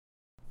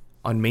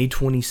On May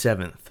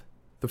 27th,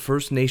 the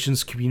First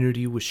Nations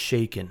community was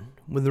shaken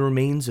when the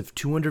remains of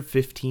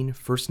 215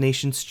 First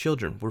Nations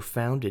children were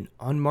found in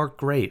unmarked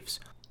graves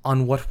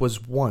on what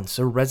was once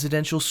a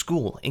residential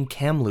school in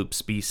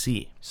Kamloops,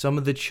 BC. Some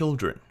of the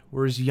children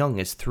were as young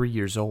as 3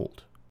 years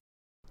old.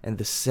 And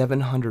the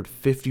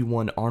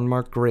 751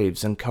 unmarked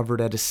graves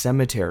uncovered at a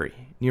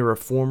cemetery near a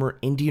former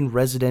Indian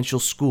residential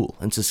school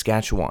in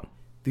Saskatchewan.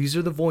 These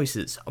are the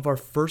voices of our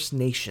First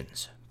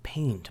Nations,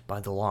 pained by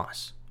the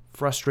loss,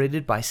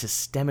 frustrated by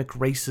systemic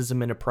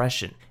racism and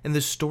oppression, and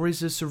the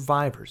stories of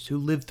survivors who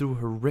lived through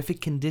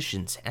horrific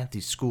conditions at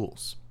these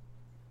schools.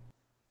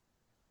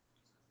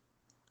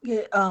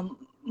 Okay,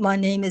 my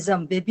name is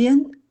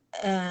Vivian,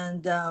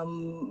 and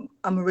I'm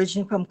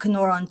originally from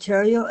Kenora,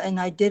 Ontario, and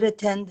I did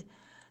attend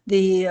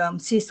the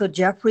Cecil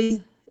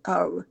Jeffrey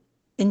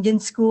Indian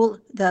school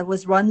that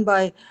was run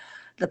by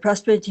the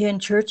Presbyterian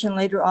Church and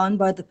later on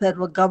by the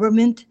federal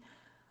government.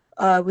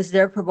 I was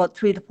there for about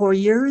 3 to 4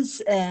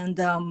 years, and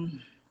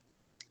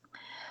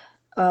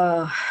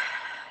all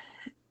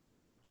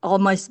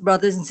my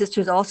brothers and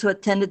sisters also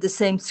attended the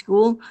same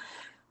school.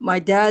 My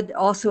dad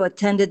also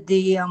attended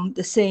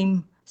the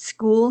same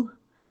school.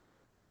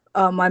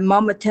 My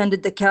mom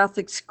attended the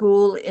Catholic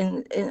school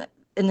in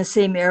the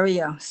same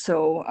area,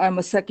 so I'm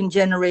a second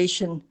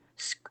generation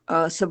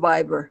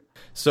survivor.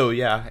 So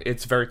yeah,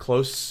 it's very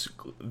close.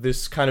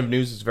 This kind of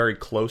news is very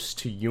close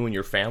to you and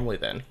your family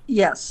then.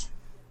 Yes.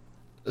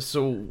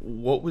 So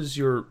what was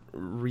your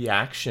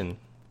reaction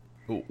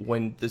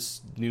when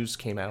this news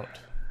came out?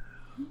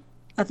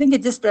 I think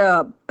it just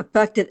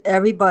affected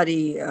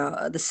everybody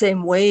the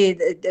same way.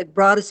 It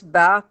brought us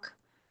back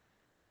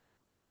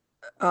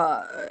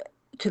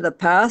to the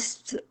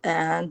past,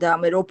 and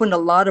it opened a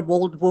lot of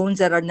old wounds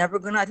that are never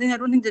gonna. I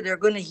don't think that they're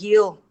gonna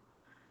heal.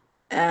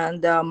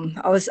 And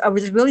I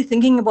was really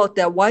thinking about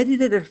that. Why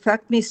did it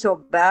affect me so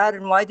bad,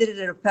 and why did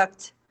it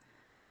affect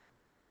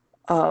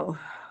all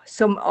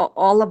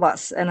of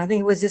us? And I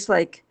think it was just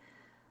like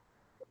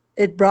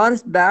it brought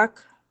us back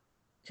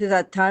to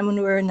that time when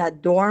we were in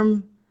that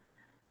dorm.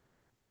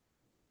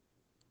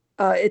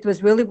 It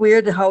was really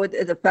weird how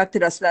it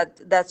affected us.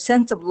 That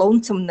sense of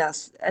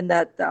lonesomeness and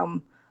that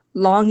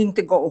longing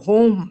to go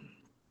home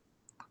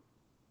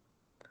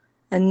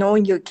and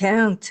knowing you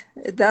can't.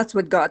 That's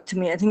what got to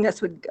me. I think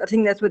that's what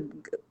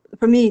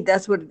for me.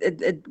 That's what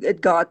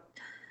it got.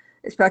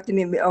 It affected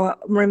me.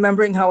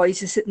 Remembering how I used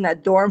to sit in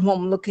that dorm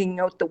home, looking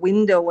out the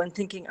window and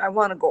thinking, I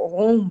want to go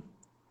home.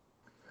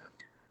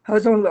 I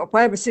was only about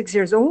 5 or 6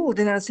 years old,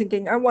 and I was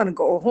thinking, I want to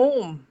go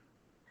home.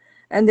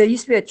 And there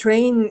used to be a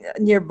train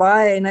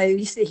nearby, and I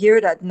used to hear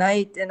it at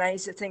night, and I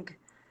used to think,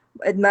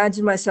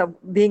 imagine myself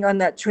being on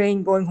that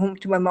train going home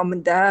to my mom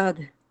and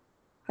dad.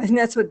 I think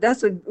that's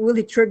what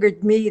really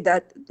triggered me,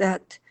 that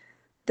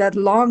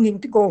longing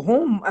to go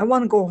home. I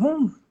want to go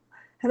home.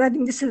 And I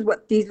think this is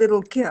what these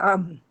little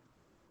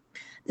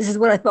this is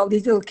what I felt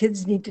these little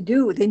kids need to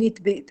do.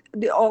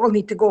 They all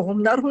need to go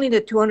home. Not only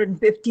the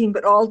 215,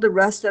 but all the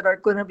rest that are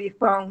going to be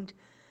found.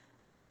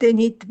 They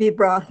need to be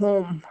brought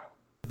home.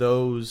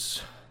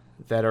 Those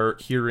that are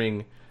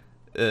hearing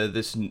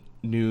this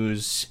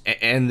news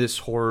and this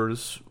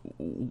horrors,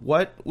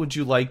 what would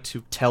you like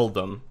to tell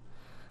them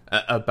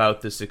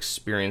about this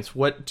experience?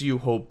 What do you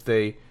hope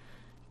they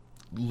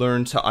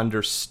learn to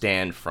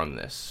understand from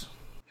this?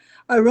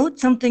 I wrote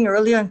something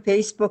earlier on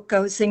Facebook. I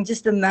was saying,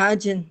 just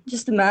imagine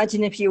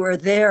if you were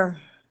there.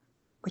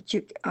 But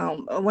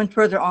I went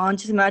further on.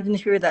 Just imagine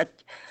if you were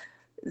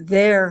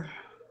there.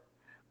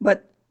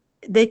 But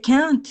they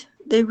can't.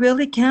 They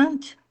really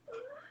can't.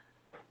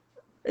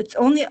 It's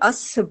only us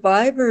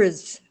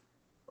survivors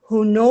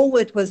who know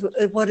what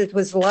it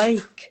was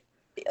like.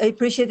 I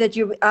appreciate that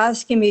you're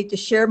asking me to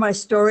share my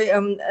story,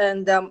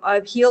 and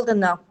I've healed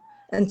enough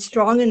and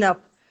strong enough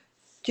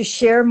to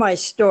share my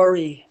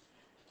story.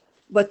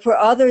 But for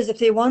others, if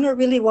they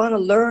really want to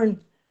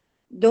learn,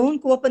 don't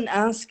go up and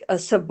ask a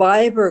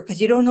survivor, because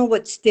you don't know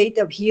what state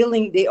of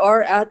healing they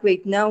are at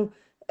right now,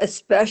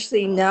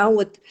 especially now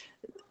with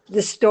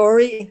the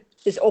story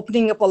is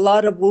opening up a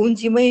lot of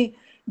wounds. You may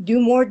do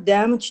more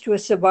damage to a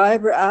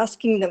survivor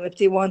asking them if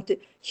they want to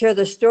share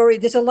their story.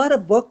 There's a lot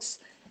of books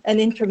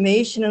and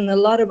information and a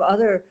lot of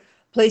other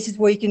places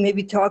where you can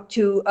maybe talk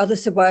to other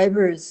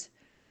survivors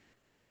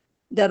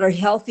that are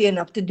healthy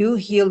enough to do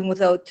healing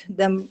without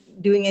them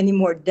doing any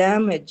more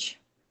damage.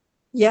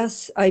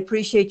 Yes, I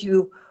appreciate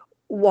you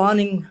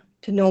wanting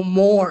to know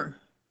more,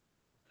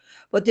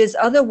 but there's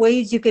other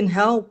ways you can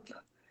help,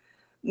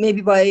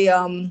 maybe by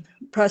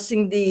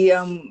pressing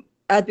the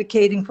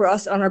advocating for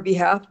us on our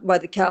behalf by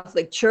the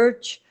Catholic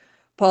Church,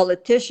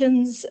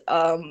 politicians,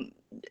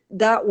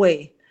 that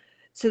way.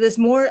 So there's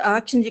more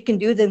actions you can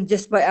do than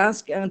just by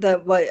asking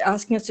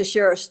us to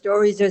share our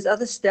stories. There's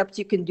other steps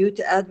you can do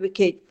to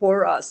advocate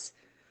for us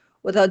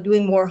without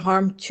doing more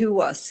harm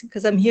to us.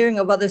 Because I'm hearing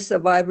of other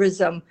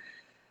survivors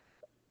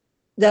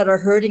that are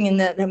hurting and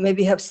that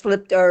maybe have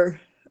slipped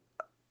or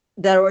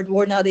that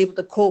were not able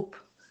to cope.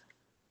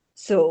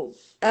 So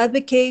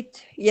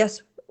advocate,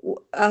 yes,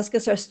 ask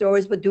us our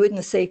stories, but do it in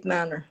a safe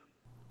manner.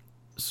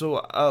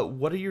 So,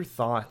 what are your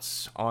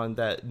thoughts on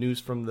that news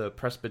from the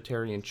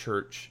Presbyterian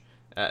Church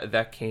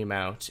that came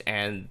out,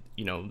 and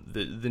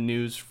the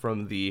news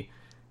from the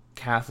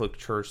Catholic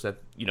Church that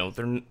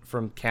they're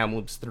from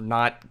Kamloops, they're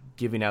not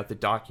giving out the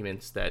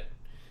documents that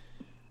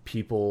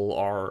people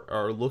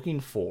are looking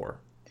for?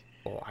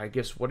 Well, I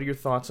guess, what are your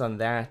thoughts on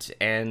that,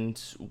 and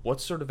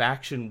what sort of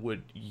action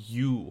would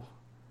you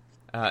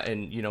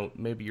and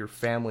maybe your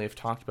family have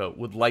talked about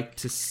would like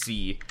to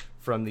see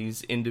from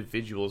these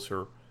individuals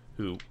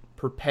who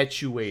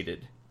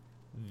perpetuated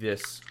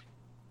these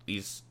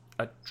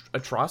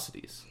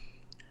atrocities?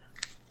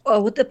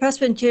 With the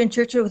Presbyterian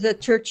Church, or with the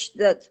church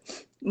that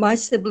my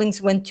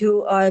siblings went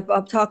to,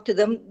 I've talked to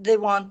them. They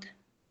want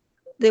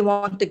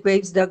the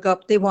graves dug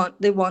up. They want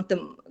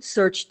them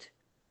searched.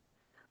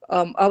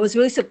 I was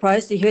really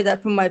surprised to hear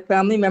that from my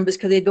family members,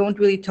 because they don't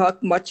really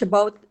talk much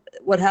about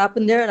what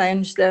happened there, and I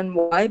understand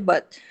why.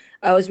 But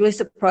I was really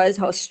surprised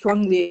how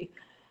strongly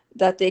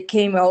that they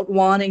came out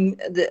wanting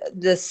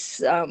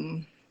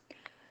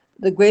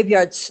the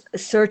graveyards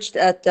searched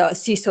at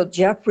Cecil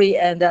Jeffrey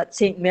and at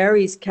St.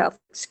 Mary's Catholic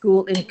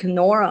School in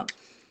Kenora.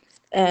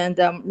 And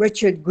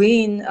Richard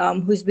Green,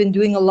 who's been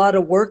doing a lot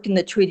of work in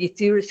the Treaty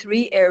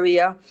 3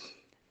 area,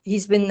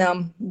 he's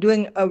been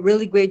doing a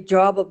really great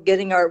job of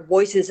getting our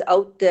voices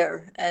out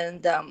there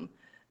and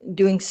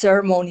doing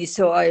ceremonies.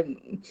 So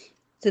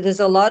there's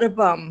a lot of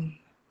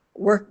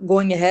work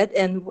going ahead.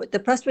 And with the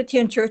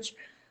Presbyterian Church,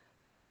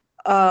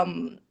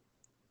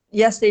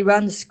 yes, they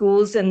run the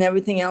schools and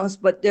everything else,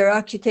 but they're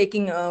actually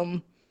taking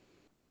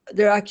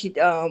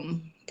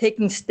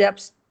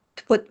steps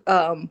to put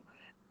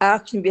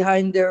action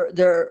behind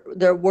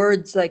their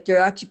words. Like they're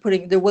actually I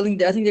think they're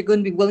going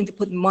to be willing to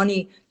put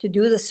money to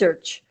do the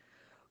search,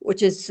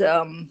 which is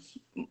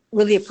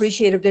really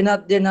appreciative.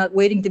 They're not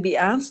waiting to be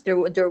asked.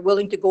 They're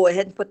willing to go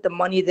ahead and put the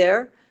money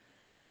there.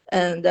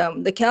 And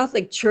the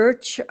Catholic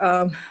Church,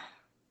 I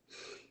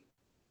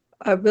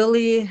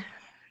really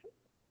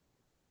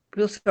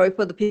feel sorry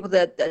for the people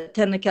that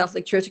attend the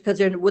Catholic Church, because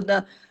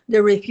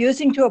they're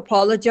refusing to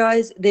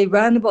apologize. They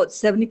ran about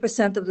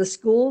 70% of the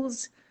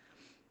schools,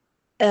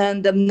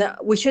 and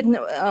we shouldn't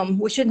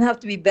have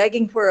to be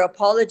begging for an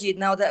apology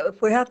now. That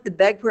if we have to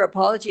beg for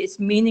apology, it's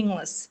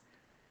meaningless.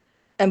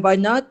 And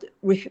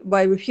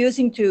by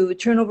refusing to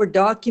turn over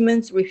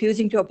documents,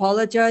 refusing to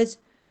apologize,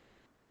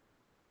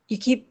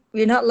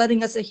 you're not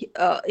letting us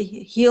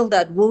heal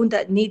that wound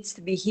that needs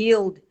to be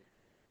healed.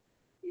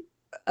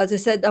 As I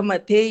said on my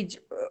page,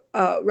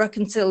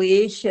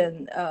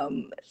 reconciliation,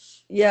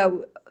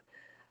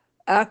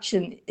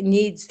 action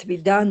needs to be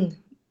done.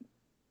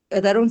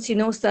 And I don't see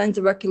no signs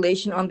of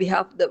reconciliation on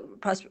behalf of the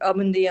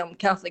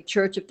Catholic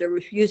Church if they're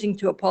refusing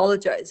to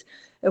apologize.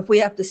 If we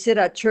have to sit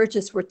at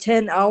churches for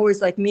 10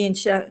 hours, like me and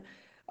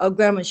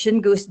Grandma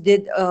Shingoose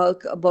did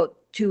about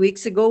 2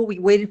 weeks ago, we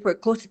waited for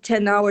close to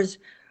 10 hours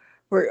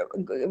for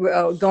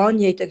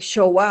Gagne to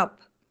show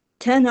up.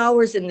 10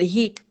 hours in the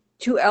heat,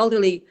 2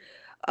 elderly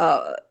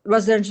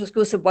residential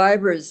school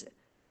survivors.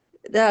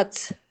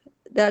 That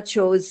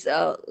shows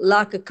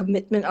lack of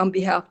commitment on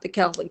behalf of the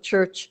Catholic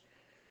Church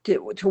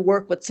to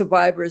work with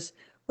survivors,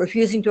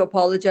 refusing to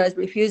apologize,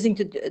 refusing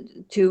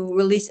to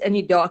release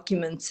any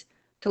documents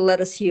to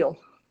let us heal.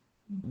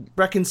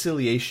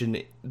 Reconciliation,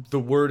 the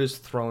word is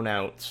thrown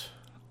out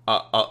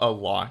a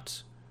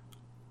lot.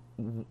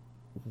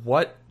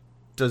 What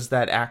does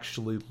that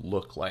actually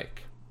look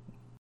like?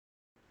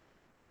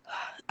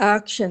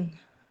 Action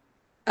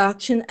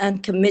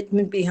and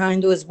commitment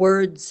behind those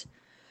words.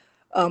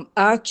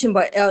 Action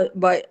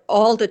by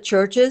all the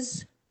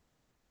churches,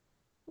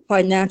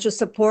 financial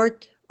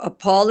support,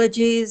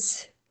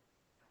 apologies.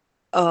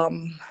 There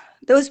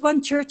was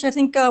one church, I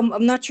think,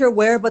 I'm not sure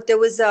where, but there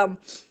was a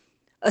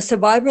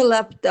survivor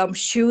left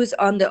shoes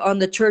on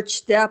the church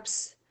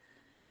steps,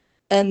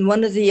 and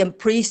one of the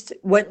priests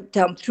went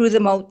threw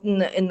them out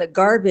in the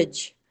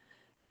garbage,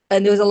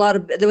 and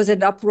there was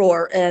an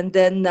uproar, and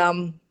then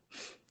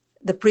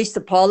the priest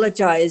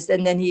apologized,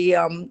 and then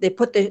they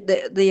put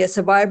the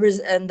survivors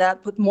and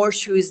that put more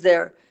shoes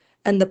there,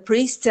 and the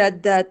priest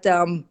said that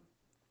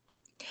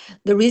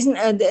the reason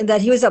and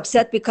that he was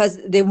upset because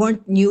they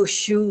weren't new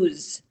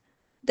shoes,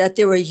 that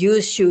they were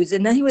used shoes,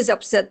 and then he was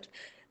upset.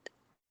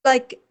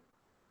 Like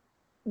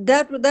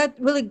that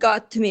really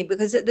got to me,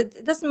 because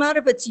it doesn't matter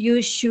if it's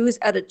used shoes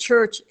at a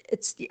church,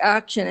 it's the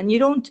action, and you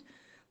don't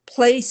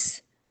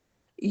place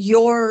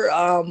your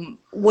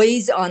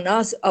ways on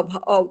us of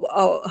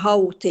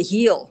how to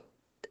heal.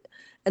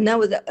 And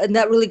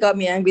that really got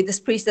me angry. This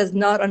priest does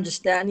not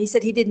understand. He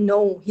said he didn't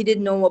know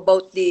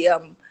about the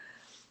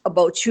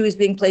about shoes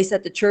being placed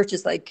at the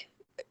churches. Like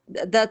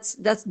that's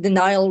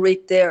denial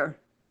right there.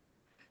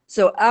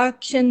 So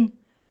action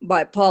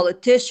by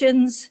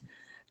politicians,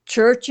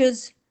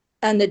 churches,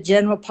 and the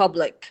general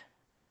public.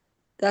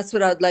 That's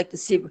what I'd like to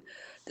see.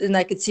 And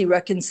I could see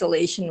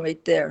reconciliation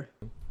right there.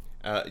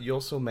 You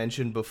also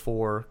mentioned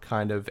before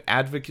kind of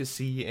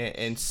advocacy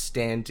and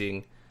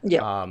standing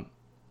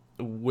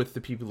with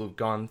the people who've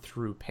gone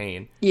through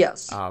pain.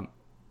 Yes.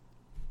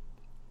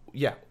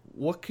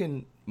 What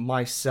can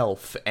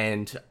myself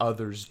and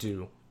others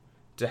do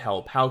to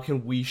help? How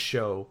can we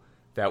show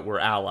that we're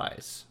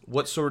allies?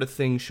 What sort of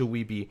things should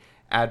we be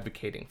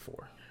advocating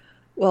for?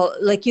 Well,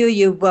 like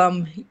you're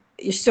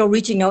still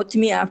reaching out to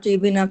me after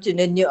you've been up to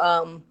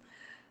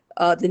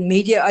the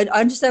media. I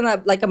understand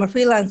that, like, I'm a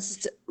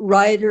freelance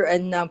writer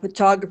and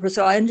photographer,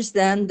 so I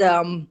understand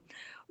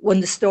when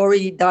the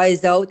story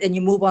dies out and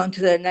you move on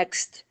to the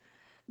next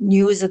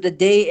news of the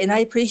day. And I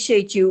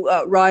appreciate you,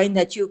 Ryan,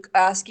 that you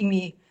asking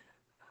me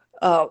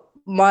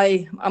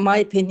my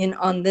opinion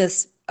on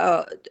this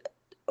a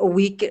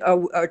week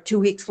or 2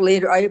 weeks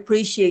later. I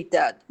appreciate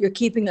that. You're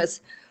keeping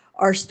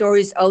our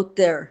stories out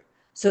there.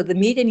 So the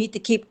media need to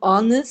keep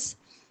on this,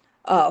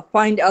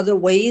 find other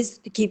ways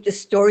to keep the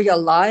story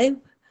alive,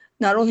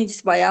 not only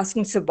just by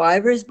asking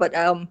survivors, but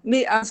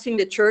me asking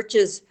the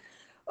churches,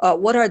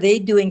 what are they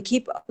doing?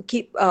 Keep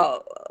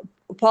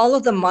follow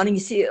the money.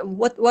 See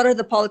what are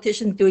the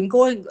politicians doing?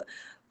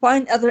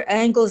 Find other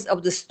angles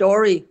of the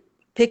story,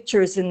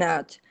 pictures in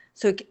that.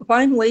 So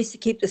find ways to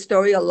keep the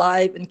story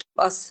alive and keep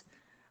us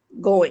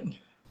going.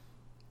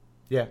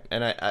 Yeah,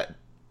 and I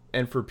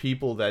and for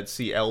people that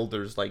see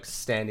elders like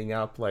standing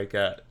up like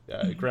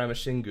Grandma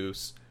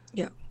Shingoose,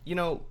 Yeah. you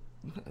know,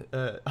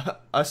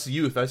 us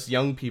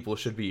young people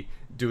should be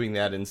doing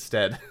that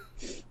instead.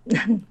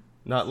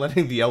 Not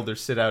letting the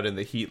elders sit out in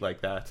the heat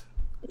like that.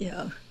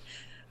 Yeah.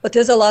 But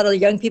there's a lot of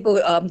young people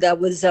that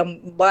was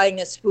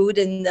buying us food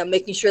and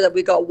making sure that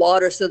we got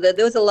water. So there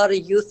was a lot of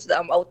youth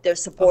out there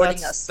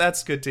supporting us.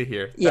 That's good to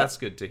hear. Yeah. That's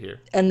good to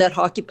hear. And that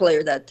hockey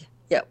player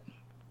yeah.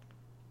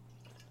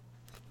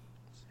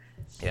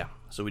 Yeah.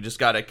 So we just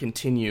got to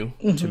continue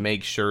to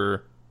make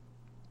sure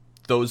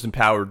those in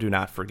power do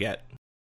not forget.